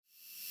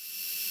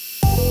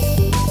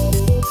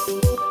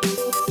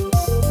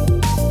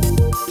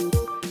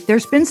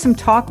There's been some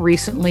talk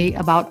recently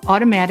about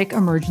automatic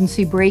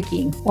emergency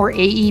braking, or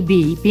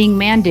AEB, being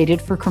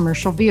mandated for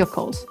commercial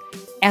vehicles.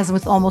 As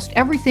with almost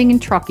everything in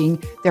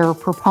trucking, there are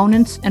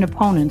proponents and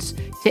opponents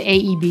to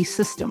AEB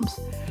systems.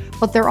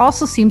 But there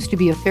also seems to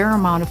be a fair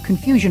amount of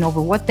confusion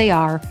over what they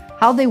are,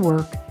 how they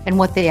work, and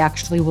what they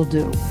actually will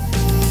do.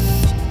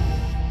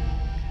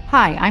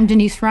 Hi, I'm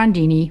Denise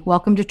Rondini.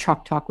 Welcome to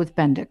Truck Talk with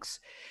Bendix.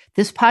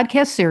 This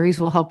podcast series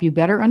will help you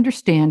better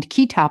understand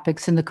key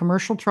topics in the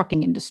commercial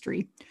trucking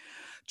industry.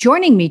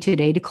 Joining me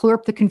today to clear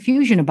up the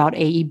confusion about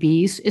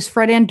AEBs is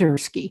Fred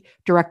Andersky,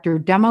 Director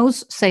of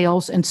Demos,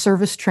 Sales, and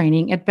Service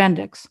Training at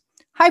Bendix.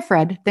 Hi,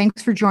 Fred.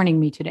 Thanks for joining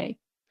me today.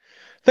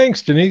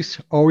 Thanks,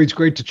 Denise. Always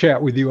great to chat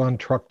with you on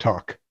Truck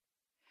Talk.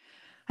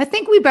 I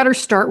think we better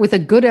start with a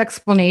good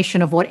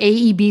explanation of what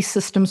AEB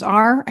systems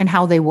are and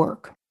how they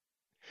work.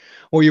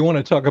 Well, you want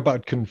to talk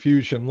about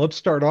confusion. Let's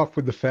start off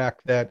with the fact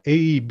that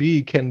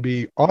AEB can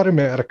be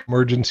automatic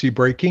emergency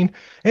braking,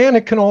 and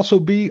it can also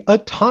be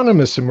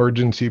autonomous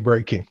emergency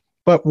braking,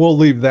 but we'll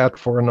leave that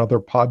for another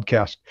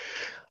podcast.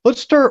 Let's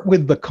start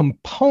with the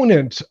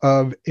components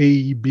of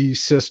AEB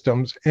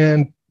systems.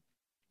 And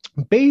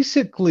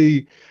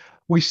basically,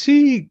 we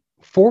see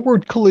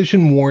forward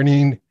collision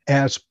warning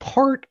as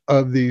part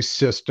of these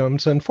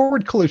systems, and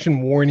forward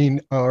collision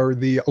warning are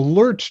the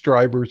alerts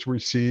drivers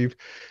receive.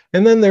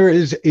 And then there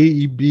is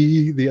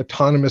AEB, the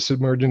autonomous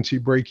emergency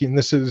braking.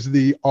 This is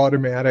the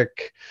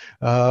automatic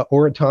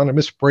or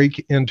autonomous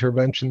brake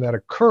intervention that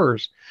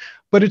occurs.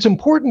 But it's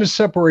important to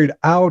separate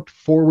out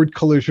forward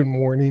collision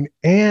warning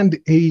and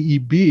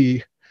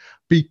AEB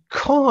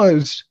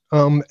because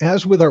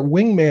as with our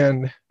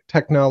Wingman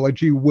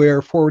technology,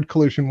 where forward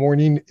collision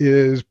warning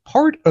is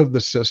part of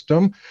the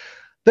system,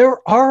 there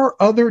are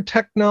other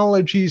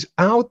technologies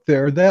out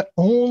there that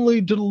only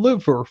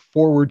deliver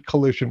forward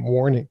collision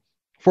warning.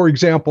 For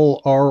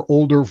example, our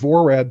older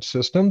VORAD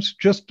systems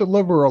just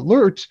deliver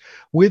alerts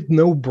with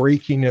no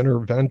braking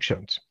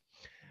interventions.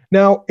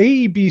 Now,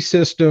 AEB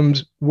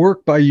systems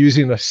work by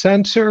using a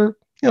sensor,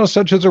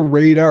 such as a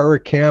radar, a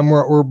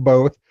camera, or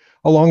both,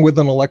 along with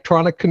an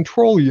electronic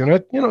control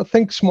unit,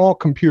 think small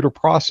computer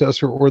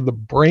processor or the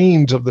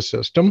brains of the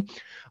system,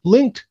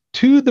 linked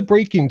to the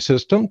braking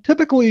system,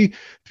 typically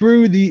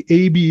through the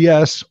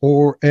ABS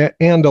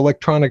and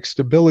electronic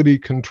stability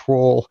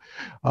control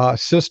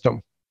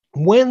system.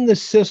 When the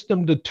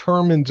system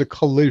determines a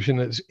collision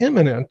is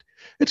imminent,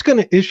 it's going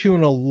to issue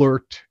an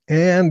alert.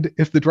 And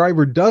if the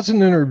driver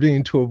doesn't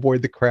intervene to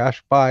avoid the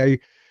crash by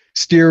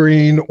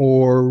steering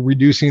or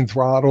reducing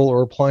throttle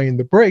or applying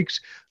the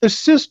brakes, the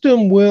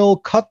system will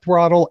cut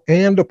throttle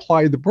and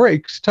apply the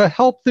brakes to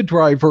help the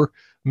driver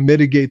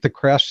mitigate the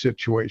crash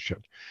situation.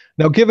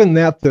 Now, given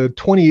that the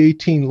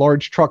 2018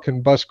 large truck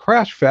and bus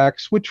crash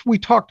facts, which we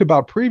talked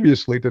about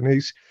previously,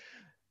 Denise,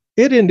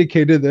 it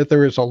indicated that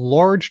there is a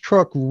large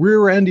truck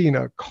rear-ending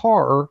a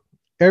car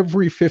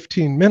every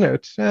 15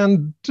 minutes,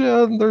 and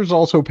there's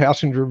also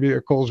passenger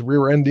vehicles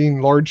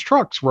rear-ending large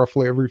trucks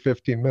roughly every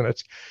 15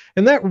 minutes.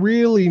 And that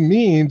really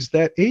means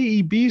that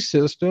AEB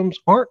systems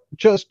aren't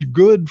just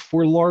good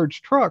for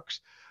large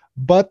trucks,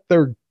 but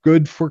they're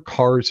good for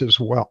cars as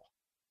well.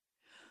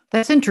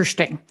 That's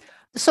interesting.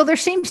 So there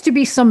seems to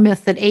be some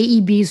myth that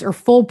AEBs are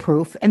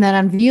foolproof and that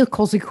on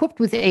vehicles equipped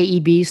with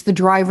AEBs, the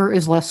driver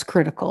is less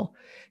critical.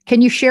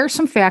 Can you share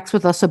some facts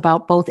with us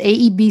about both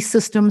AEB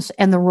systems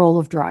and the role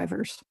of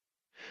drivers?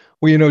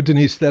 Well,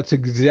 Denise, that's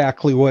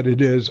exactly what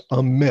it is,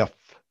 a myth,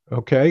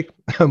 okay?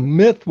 A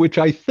myth which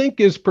I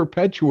think is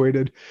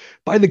perpetuated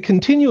by the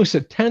continuous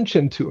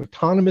attention to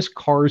autonomous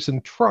cars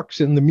and trucks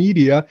in the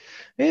media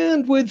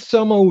and with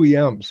some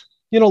OEMs.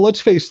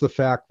 Let's face the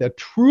fact that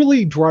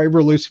truly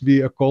driverless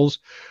vehicles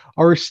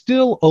are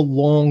still a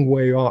long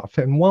way off.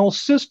 And while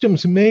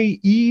systems may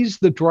ease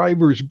the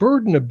driver's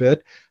burden a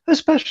bit,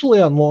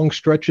 especially on long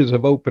stretches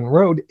of open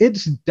road,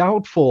 it's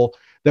doubtful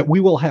that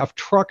we will have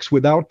trucks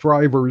without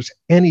drivers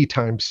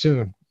anytime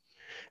soon.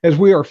 As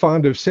we are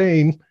fond of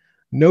saying,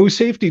 no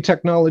safety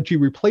technology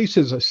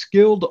replaces a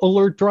skilled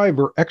alert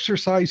driver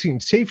exercising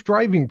safe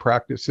driving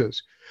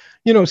practices.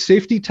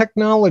 Safety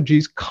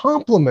technologies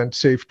complement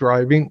safe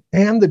driving,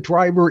 and the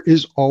driver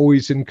is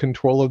always in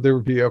control of their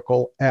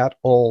vehicle at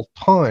all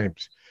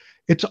times.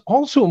 It's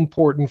also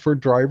important for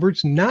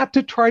drivers not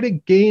to try to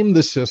game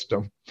the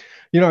system.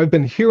 I've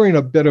been hearing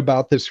a bit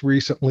about this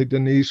recently,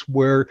 Denise,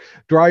 where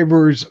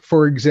drivers,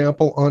 for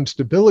example, on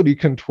stability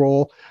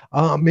control,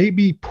 may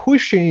be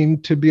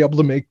pushing to be able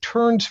to make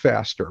turns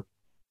faster.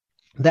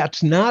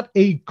 That's not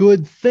a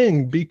good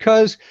thing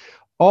because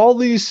all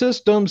these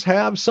systems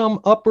have some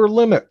upper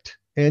limit,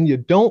 and you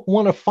don't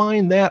want to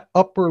find that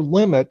upper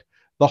limit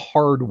the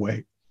hard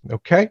way,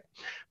 okay?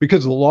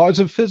 Because the laws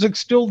of physics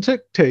still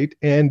dictate,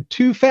 and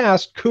too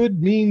fast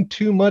could mean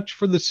too much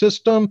for the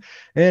system,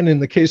 and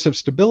in the case of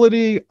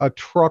stability, a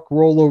truck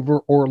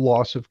rollover or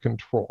loss of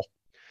control.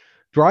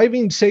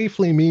 Driving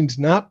safely means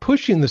not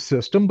pushing the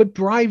system, but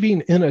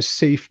driving in a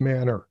safe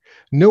manner.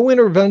 No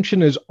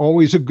intervention is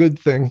always a good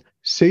thing.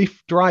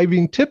 Safe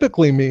driving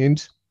typically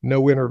means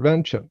no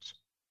interventions.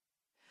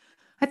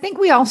 I think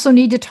we also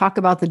need to talk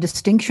about the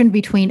distinction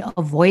between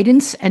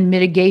avoidance and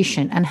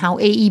mitigation and how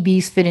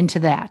AEBs fit into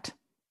that.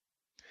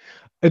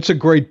 It's a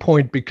great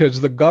point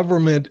because the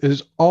government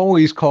is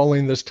always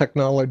calling this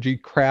technology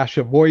crash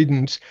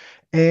avoidance,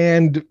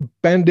 and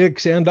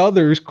Bendix and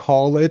others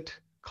call it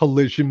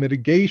collision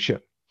mitigation.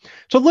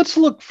 So let's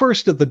look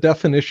first at the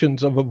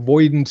definitions of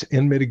avoidance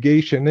and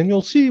mitigation, and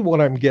you'll see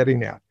what I'm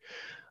getting at.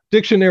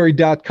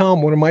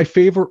 Dictionary.com, one of my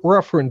favorite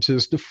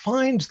references,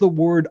 defines the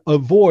word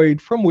avoid,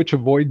 from which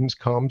avoidance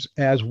comes,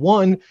 as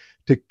one,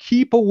 to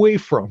keep away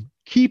from,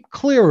 keep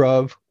clear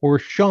of, or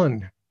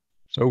shun.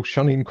 So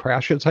shunning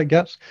crashes, I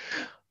guess.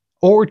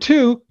 Or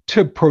two,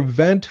 to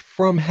prevent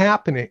from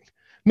happening.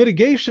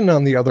 Mitigation,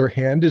 on the other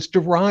hand, is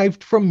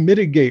derived from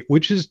mitigate,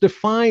 which is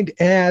defined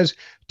as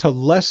to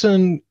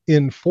lessen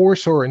in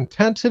force or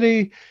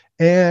intensity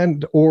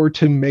and or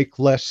to make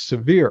less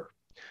severe.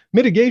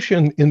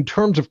 Mitigation, in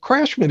terms of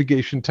crash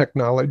mitigation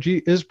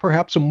technology, is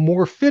perhaps a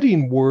more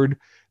fitting word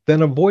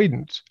than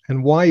avoidance.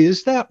 And why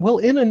is that? Well,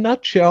 in a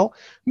nutshell,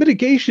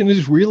 mitigation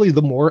is really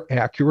the more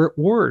accurate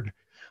word.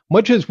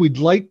 Much as we'd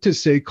like to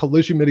say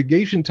collision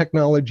mitigation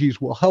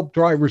technologies will help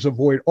drivers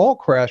avoid all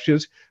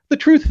crashes, the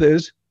truth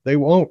is they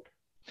won't.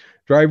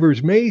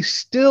 Drivers may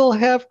still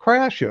have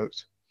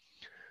crashes.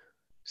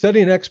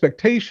 Setting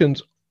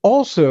expectations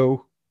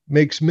also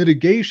makes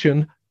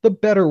mitigation the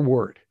better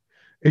word.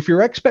 If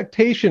your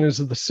expectation is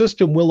that the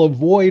system will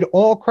avoid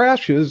all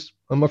crashes,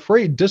 I'm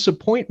afraid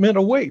disappointment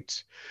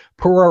awaits.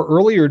 Per our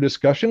earlier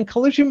discussion,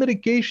 collision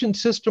mitigation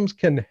systems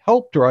can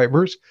help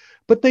drivers,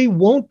 but they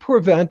won't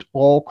prevent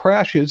all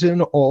crashes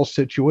in all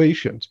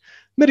situations.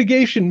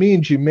 Mitigation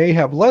means you may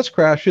have less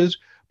crashes,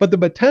 but the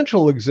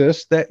potential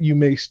exists that you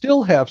may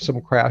still have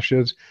some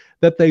crashes,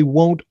 that they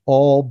won't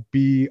all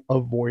be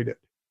avoided.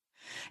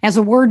 As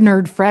a word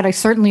nerd, Fred, I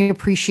certainly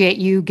appreciate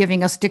you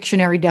giving us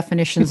dictionary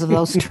definitions of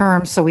those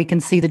terms so we can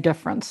see the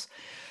difference.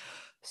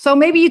 So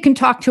maybe you can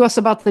talk to us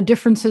about the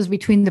differences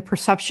between the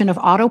perception of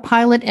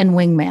autopilot and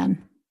wingman.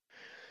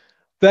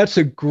 That's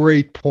a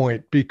great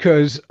point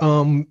because,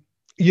 autopilot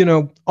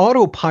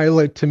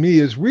to me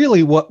is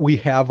really what we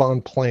have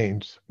on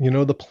planes.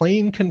 The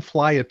plane can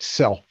fly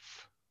itself,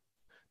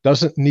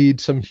 doesn't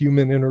need some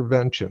human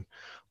intervention.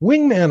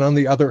 Wingman, on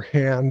the other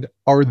hand,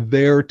 are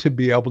there to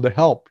be able to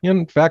help.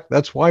 In fact,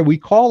 that's why we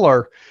call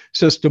our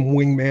system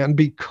Wingman,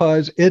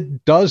 because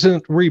it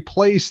doesn't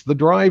replace the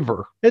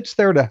driver. It's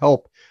there to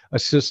help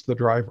assist the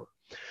driver.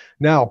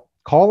 Now,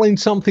 calling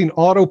something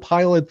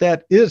autopilot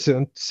that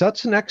isn't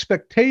sets an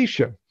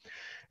expectation.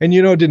 And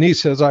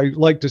Denise, as I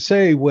like to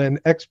say, when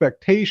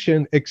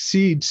expectation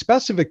exceeds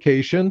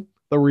specification,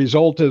 the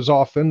result is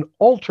often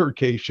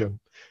altercation.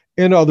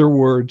 In other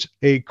words,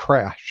 a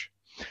crash.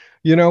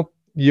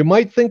 You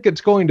might think it's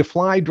going to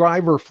fly,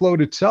 drive, or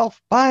float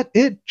itself, but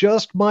it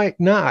just might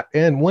not.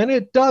 And when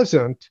it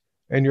doesn't,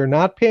 and you're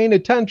not paying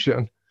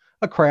attention,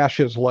 a crash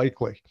is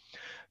likely.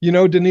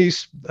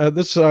 Denise,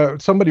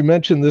 somebody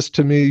mentioned this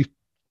to me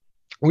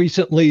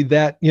recently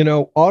that,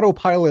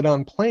 autopilot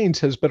on planes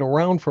has been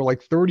around for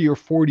like 30 or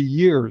 40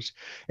 years.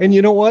 And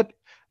you know what?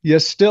 You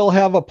still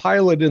have a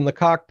pilot in the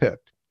cockpit.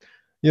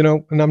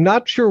 And I'm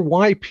not sure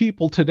why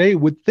people today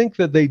would think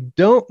that they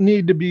don't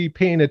need to be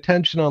paying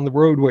attention on the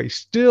roadway,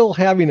 still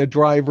having a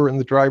driver in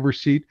the driver's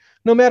seat,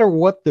 no matter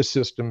what the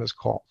system is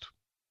called.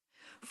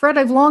 Fred,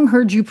 I've long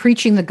heard you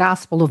preaching the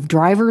gospel of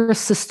driver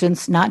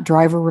assistance, not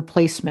driver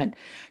replacement.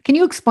 Can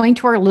you explain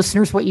to our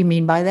listeners what you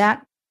mean by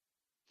that?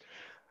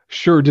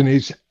 Sure,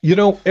 Denise.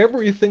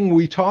 Everything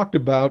we talked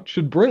about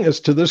should bring us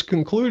to this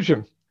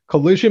conclusion.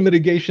 Collision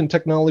mitigation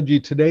technology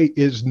today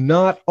is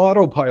not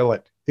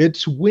autopilot.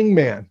 It's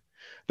wingman.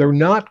 They're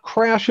not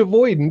crash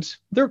avoidance.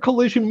 They're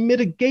collision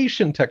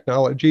mitigation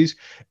technologies.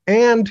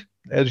 And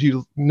as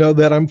you know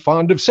that I'm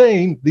fond of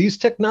saying, these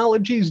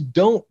technologies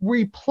don't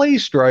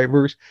replace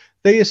drivers.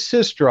 They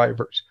assist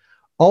drivers.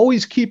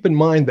 Always keep in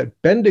mind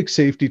that Bendix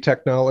safety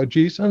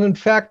technologies, and in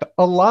fact,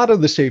 a lot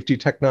of the safety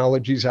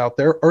technologies out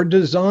there are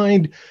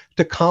designed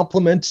to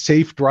complement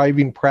safe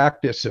driving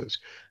practices.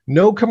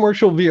 No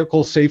commercial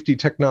vehicle safety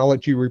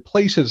technology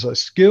replaces a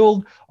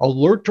skilled,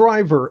 alert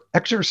driver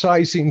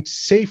exercising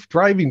safe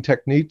driving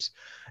techniques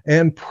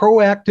and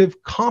proactive,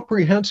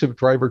 comprehensive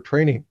driver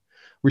training.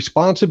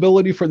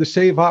 Responsibility for the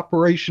safe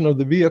operation of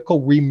the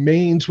vehicle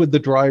remains with the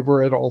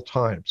driver at all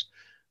times.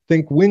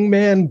 Think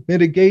wingman,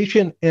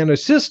 mitigation, and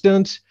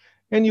assistance,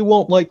 and you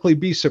won't likely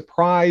be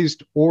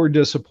surprised or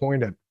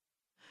disappointed.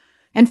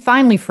 And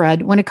finally,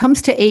 Fred, when it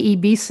comes to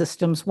AEB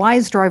systems, why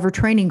is driver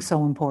training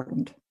so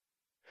important?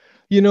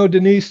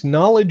 Denise,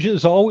 knowledge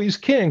is always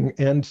king,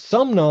 and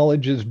some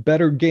knowledge is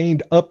better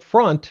gained up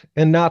front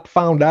and not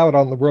found out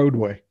on the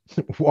roadway.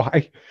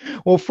 Why?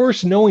 Well,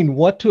 first, knowing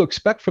what to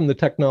expect from the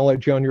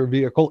technology on your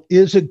vehicle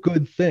is a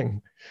good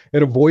thing.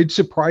 It avoids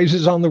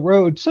surprises on the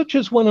road, such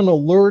as when an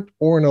alert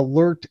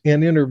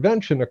and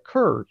intervention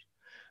occurs.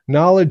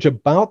 Knowledge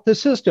about the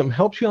system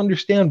helps you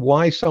understand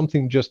why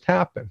something just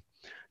happened.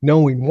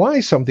 Knowing why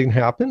something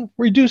happened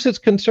reduces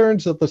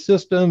concerns that the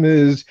system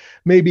is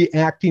maybe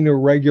acting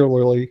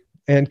irregularly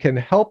and can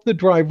help the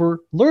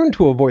driver learn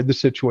to avoid the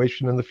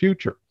situation in the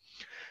future.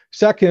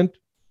 Second,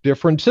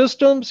 different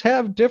systems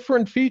have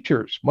different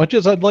features. Much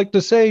as I'd like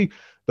to say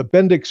the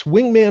Bendix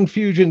Wingman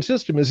Fusion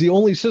system is the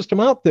only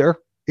system out there,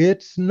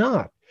 it's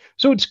not.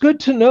 So it's good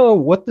to know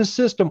what the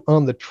system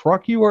on the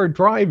truck you are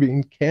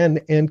driving can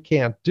and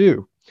can't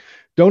do.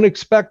 Don't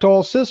expect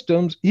all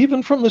systems,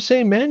 even from the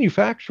same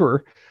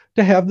manufacturer,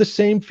 to have the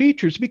same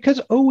features, because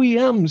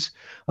OEMs,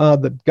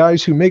 the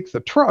guys who make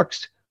the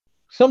trucks,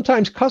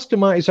 sometimes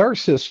customize our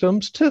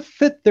systems to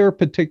fit their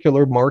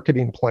particular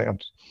marketing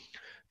plans.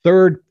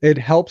 Third, it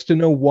helps to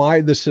know why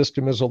the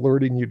system is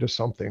alerting you to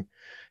something.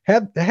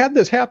 Had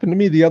this happen to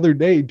me the other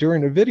day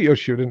during a video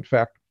shoot, in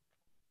fact.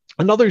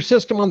 Another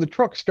system on the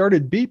truck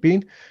started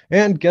beeping,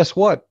 and guess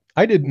what?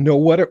 I didn't know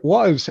what it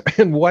was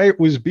and why it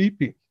was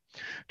beeping.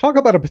 Talk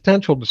about a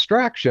potential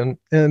distraction.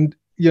 And,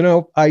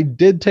 I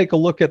did take a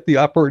look at the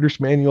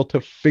operator's manual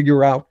to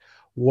figure out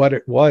what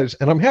it was.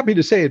 And I'm happy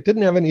to say it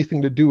didn't have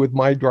anything to do with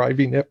my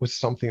driving. It was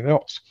something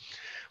else.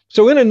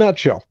 So in a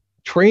nutshell,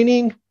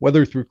 training,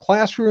 whether through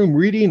classroom,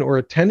 reading, or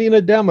attending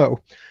a demo,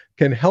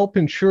 can help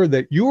ensure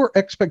that your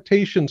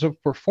expectations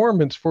of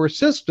performance for a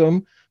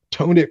system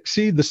don't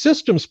exceed the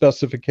system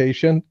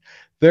specification,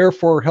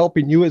 therefore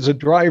helping you as a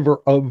driver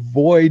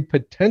avoid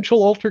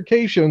potential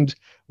altercations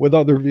with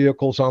other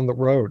vehicles on the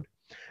road.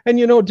 And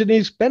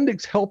Denise,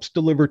 Bendix helps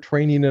deliver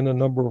training in a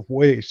number of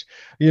ways.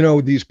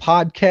 These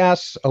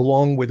podcasts,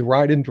 along with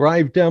ride and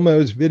drive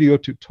demos, video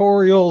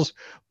tutorials,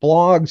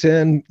 blogs,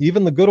 and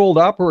even the good old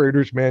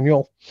operator's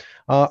manual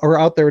are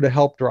out there to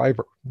help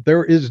driver.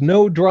 There is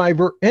no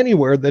driver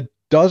anywhere that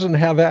doesn't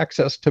have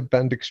access to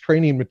Bendix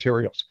training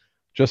materials.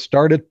 Just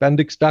start at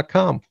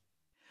Bendix.com.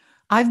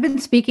 I've been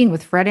speaking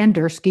with Fred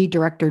Andersky,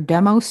 Director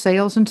Demo,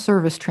 Sales, and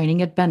Service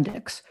Training at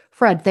Bendix.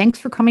 Fred, thanks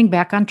for coming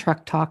back on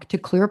Truck Talk to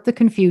clear up the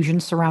confusion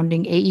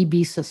surrounding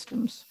AEB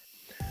systems.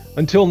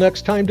 Until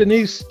next time,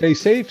 Denise, stay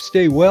safe,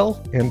 stay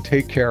well, and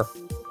take care.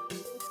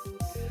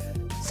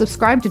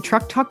 Subscribe to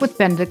Truck Talk with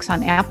Bendix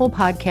on Apple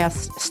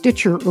Podcasts,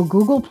 Stitcher, or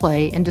Google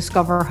Play, and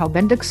discover how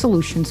Bendix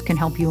solutions can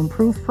help you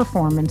improve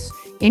performance,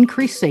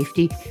 increase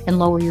safety, and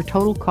lower your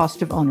total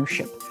cost of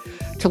ownership.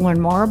 To learn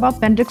more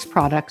about Bendix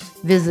products,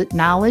 visit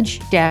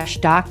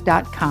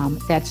knowledge-dock.com.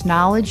 That's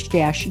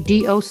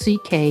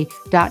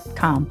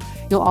knowledge-dock.com.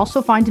 You'll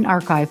also find an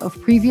archive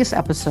of previous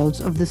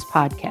episodes of this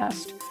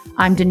podcast.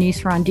 I'm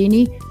Denise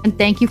Rondini, and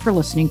thank you for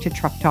listening to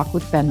Truck Talk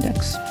with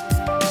Bendix.